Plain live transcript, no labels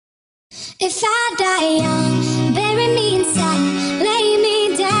If I die young, bury me in satin, lay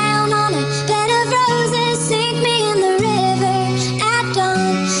me down on a bed of roses, sink me in the river at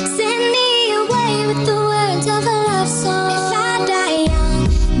dawn, send me away with the words of a love song. If I die young,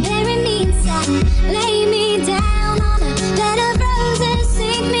 bury me in satin, lay me down on a bed of roses,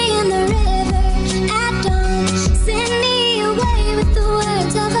 sink me in the river at dawn, send me away with the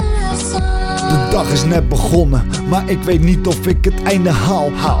words of a love song. De dag is net begonnen, maar ik weet niet of ik het einde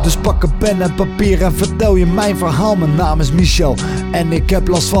haal. Dus pak een pen en papier en vertel je mijn verhaal. Mijn naam is Michel en ik heb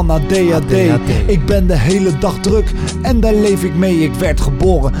last van ADHD. Ik ben de hele dag druk en daar leef ik mee. Ik werd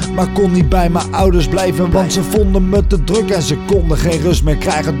geboren, maar kon niet bij mijn ouders blijven, want ze vonden me te druk en ze konden geen rust meer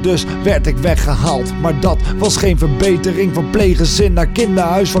krijgen. Dus werd ik weggehaald, maar dat was geen verbetering. Van pleeggezin naar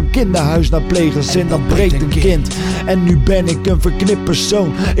kinderhuis, van kinderhuis naar pleeggezin. Dat breekt een kind en nu ben ik een verknipt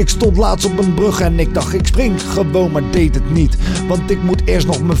persoon. Ik stond laatst op een brug en ik dacht ik spring gewoon, maar deed het niet, want ik moet eerst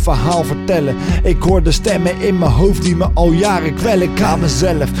nog mijn verhaal vertellen. Ik hoorde stemmen in mijn hoofd die me al jaren kwellen. Ik haat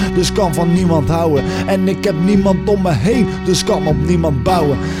mezelf, dus kan van niemand houden. En ik heb niemand om me heen, dus kan op niemand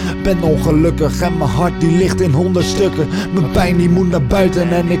bouwen. Ben ongelukkig en mijn hart die ligt in 100 stukken. Mijn pijn die moet naar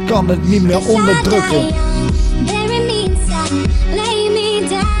buiten en ik kan het niet meer onderdrukken.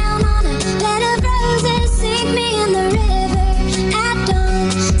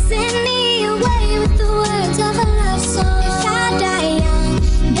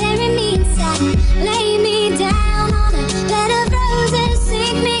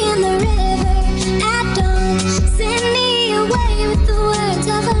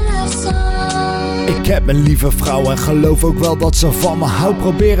 Ik heb een lieve vrouw en geloof ook wel dat ze van me houdt.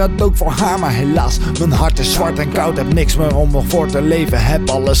 Probeer het ook voor haar, maar helaas, mijn hart is zwart en koud. Heb niks meer om nog voor te leven, heb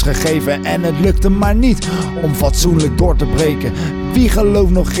alles gegeven en het lukte maar niet om fatsoenlijk door te breken. Wie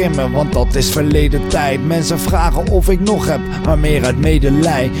gelooft nog in me, want dat is verleden tijd. Mensen vragen of ik nog heb, maar meer uit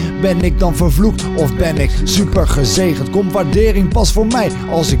medelij. Ben ik dan vervloekt of ben ik super gezegend? Komt waardering pas voor mij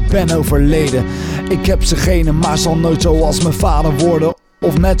als ik ben overleden? Ik heb ze genen, maar zal nooit zoals mijn vader worden.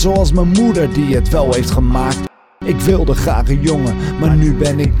 Of net zoals mijn moeder die het wel heeft gemaakt. Ik wilde graag een jongen, maar nu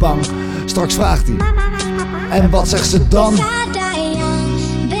ben ik bang. Straks vraagt hij, en wat zegt ze dan?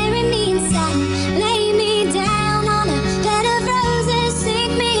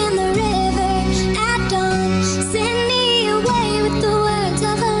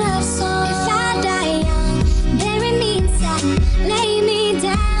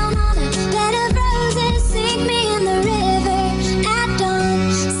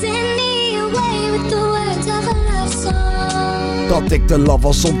 Dat ik te laf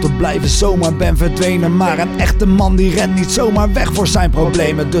was om te blijven, zomaar ben verdwenen. Maar een echte man die rent niet zomaar weg voor zijn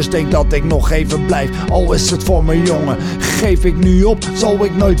problemen. Dus denk dat ik nog even blijf, al is het voor mijn jongen. Geef ik nu op, zal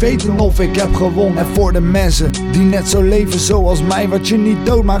ik nooit weten of ik heb gewonnen. En voor de mensen die net zo leven zoals mij, wat je niet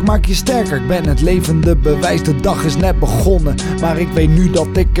doodmaakt maakt je sterker. Ik ben het levende bewijs, de dag is net begonnen. Maar ik weet nu dat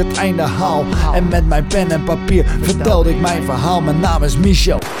ik het einde haal. En met mijn pen en papier vertelde ik mijn verhaal. Mijn naam is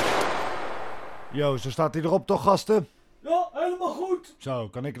Michel. Yo, zo staat hij erop toch, gasten? Ja, helemaal goed. Zo,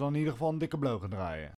 kan ik dan in ieder geval een dikke blow gaan draaien.